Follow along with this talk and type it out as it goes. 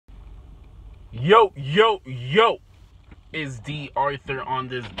Yo, yo, yo, is D.Arthur on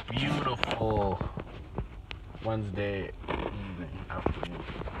this beautiful Wednesday afternoon.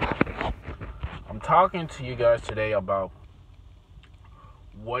 I'm talking to you guys today about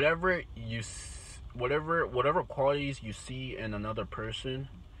whatever qualities you see in another person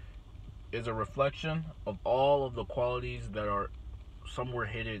is a reflection of all of the qualities that are somewhere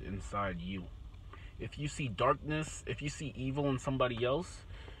hidden inside you. If you see darkness, if you see evil in somebody else,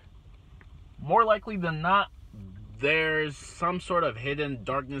 more likely than not, there's some sort of hidden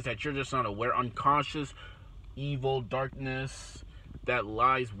darkness that you're just not aware, unconscious evil darkness that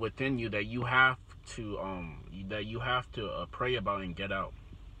lies within you that you have to pray about and get out.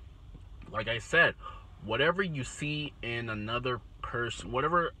 Like I said, whatever you see in another person,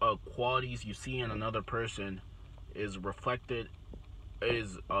 whatever qualities you see in another person is reflected,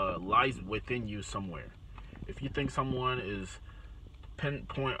 is lies within you somewhere. If you think someone is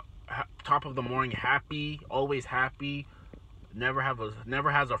pinpoint top of the morning happy, always happy, never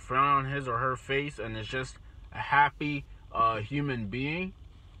has a frown on his or her face, and is just a happy human being,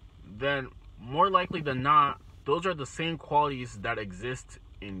 then more likely than not, those are the same qualities that exist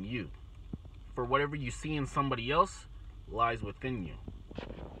in you. For whatever you see in somebody else lies within you.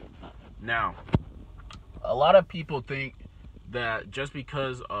 Now, a lot of people think that just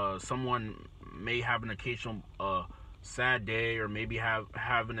because someone may have an occasional sad day, or maybe have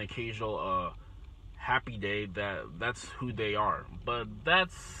an occasional happy day, that's who they are. But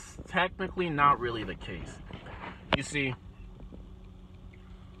that's technically not really the case. You see,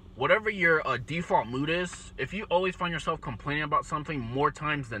 whatever your default mood is, if you always find yourself complaining about something more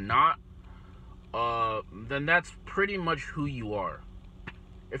times than not, then that's pretty much who you are.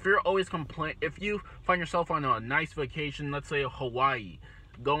 If if you find yourself on a nice vacation, let's say Hawaii,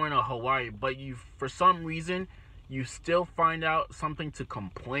 going to Hawaii, but you, for some reason, you still find out something to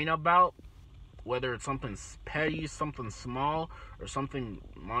complain about, whether it's something petty, something small, or something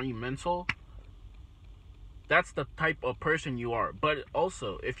monumental, that's the type of person you are. But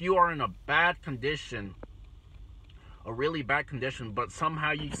also, if you are in a bad condition, a really bad condition, but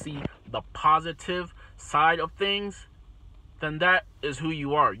somehow you see the positive side of things, then that is who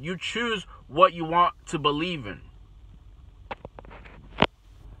you are. You choose what you want to believe in.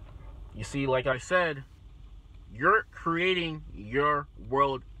 You see, like I said, you're creating your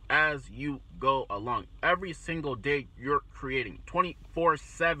world as you go along. Every single day you're creating.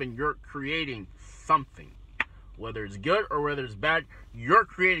 24/7 you're creating something. Whether it's good or whether it's bad, you're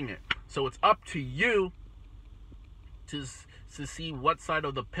creating it. So it's up to you to see what side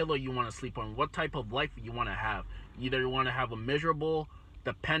of the pillow you want to sleep on, what type of life you want to have. Either you want to have a miserable,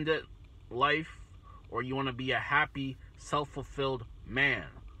 dependent life, or you want to be a happy, self-fulfilled man.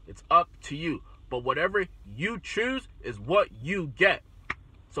 It's up to you. But whatever you choose is what you get.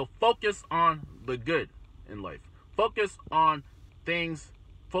 So focus on the good in life. Focus on the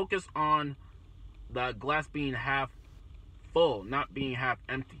glass being half full, not being half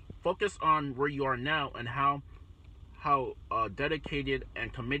empty. Focus on where you are now and how dedicated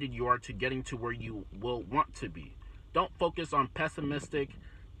and committed you are to getting to where you will want to be. Don't focus on pessimistic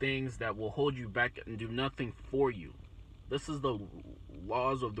things that will hold you back and do nothing for you. This is the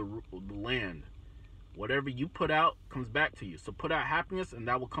laws of the land. Whatever you put out comes back to you. So put out happiness and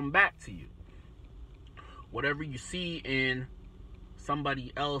that will come back to you. Whatever you see in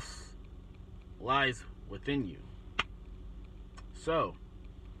somebody else lies within you. So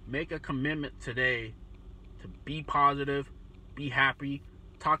make a commitment today to be positive, be happy,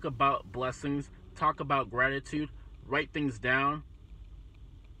 talk about blessings, talk about gratitude, write things down,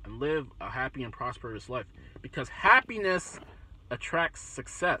 and live a happy and prosperous life. Because happiness attracts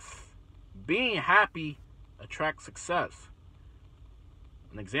success. Being happy attracts success.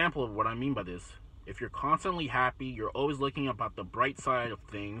 An example of what I mean by this: if you're constantly happy, you're always looking about the bright side of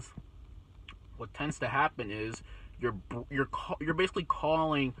things, what tends to happen is you're basically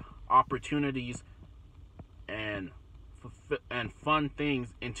calling opportunities and fun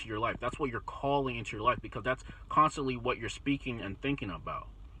things into your life. That's what you're calling into your life, because that's constantly what you're speaking and thinking about.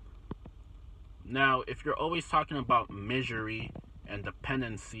 Now, if you're always talking about misery and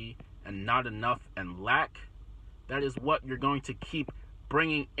dependency and not enough and lack, that is what you're going to keep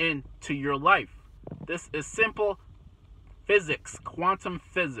bringing into your life. This is simple physics, quantum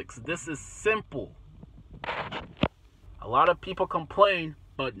physics. This is simple. A lot of people complain,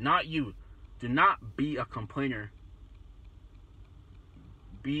 but not you. Do not be a complainer.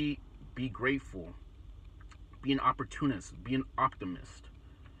 Be grateful. Be an opportunist. Be an optimist.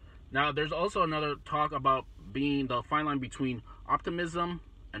 Now, there's also another talk about being the fine line between optimism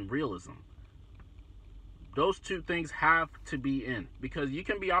and realism. Those two things have to be in, because you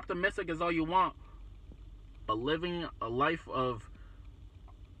can be optimistic as all you want, but living a life of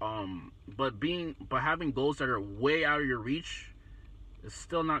but having goals that are way out of your reach is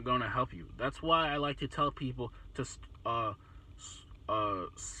still not going to help you. That's why I like to tell people to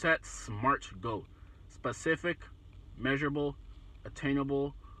set SMART goals: specific, measurable,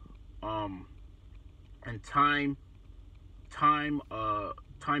 attainable, and time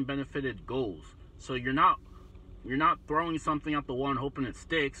benefited goals. So you're not throwing something out the wall and hoping it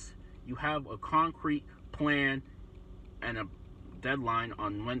sticks. You have a concrete plan and a deadline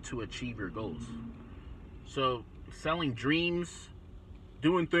on when to achieve your goals. So selling dreams,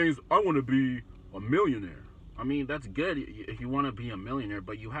 doing things, I want to be a millionaire. I mean, that's good if you want to be a millionaire,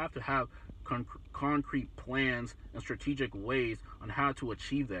 but you have to have concrete plans and strategic ways on how to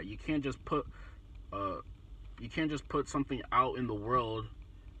achieve that. You can't just put something out in the world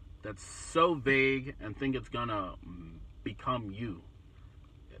that's so vague and think it's gonna become you.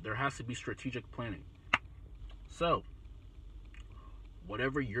 There has to be strategic planning. So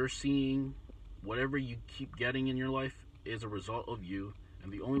whatever you're seeing, whatever you keep getting in your life is a result of you,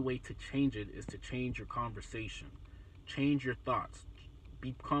 and the only way to change it is to change your conversation, change your thoughts,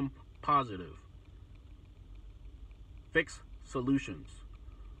 become positive, fix solutions.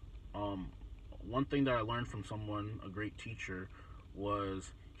 One thing that I learned from someone, a great teacher,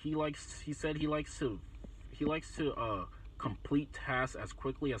 was he said he likes to complete tasks as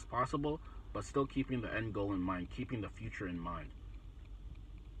quickly as possible, but still keeping the end goal in mind, keeping the future in mind.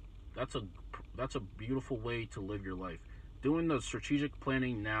 That's a beautiful way to live your life. Doing the strategic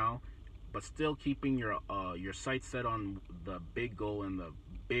planning now, but still keeping your sights set on the big goal and the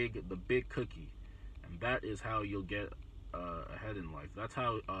big cookie, and that is how you'll get ahead in life. That's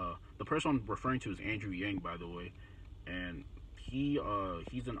how the person I'm referring to is Andrew Yang, by the way, and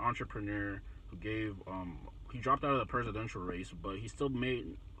he's an entrepreneur who he dropped out of the presidential race, but he still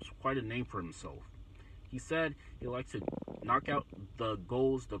made quite a name for himself. He said he likes to knock out the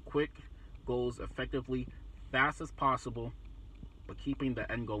quick goals effectively, fast as possible, but keeping the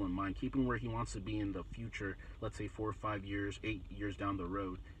end goal in mind, keeping where he wants to be in the future, let's say 4 or 5 years, 8 years down the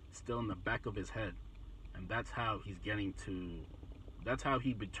road, still in the back of his head. And that's how he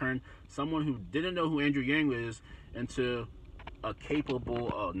would turn someone who didn't know who Andrew Yang is into a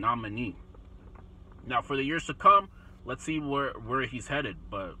capable nominee. Now, for the years to come, let's see where he's headed,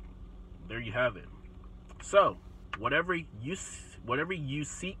 but there you have it. So, whatever you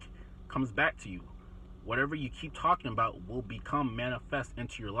seek comes back to you. Whatever you keep talking about will become manifest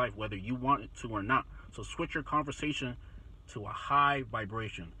into your life, whether you want it to or not. So switch your conversation to a high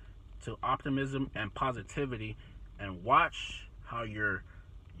vibration, to optimism and positivity, and watch how your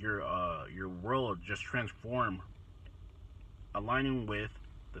world just transform, aligning with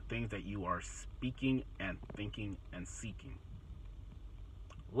the things that you are speaking and thinking and seeking.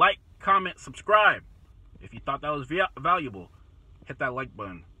 Like, comment, subscribe. If you thought that was valuable, hit that like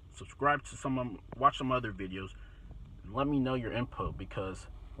button. Subscribe to watch some other videos, and let me know your input, because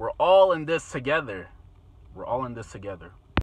we're all in this together. We're all in this together.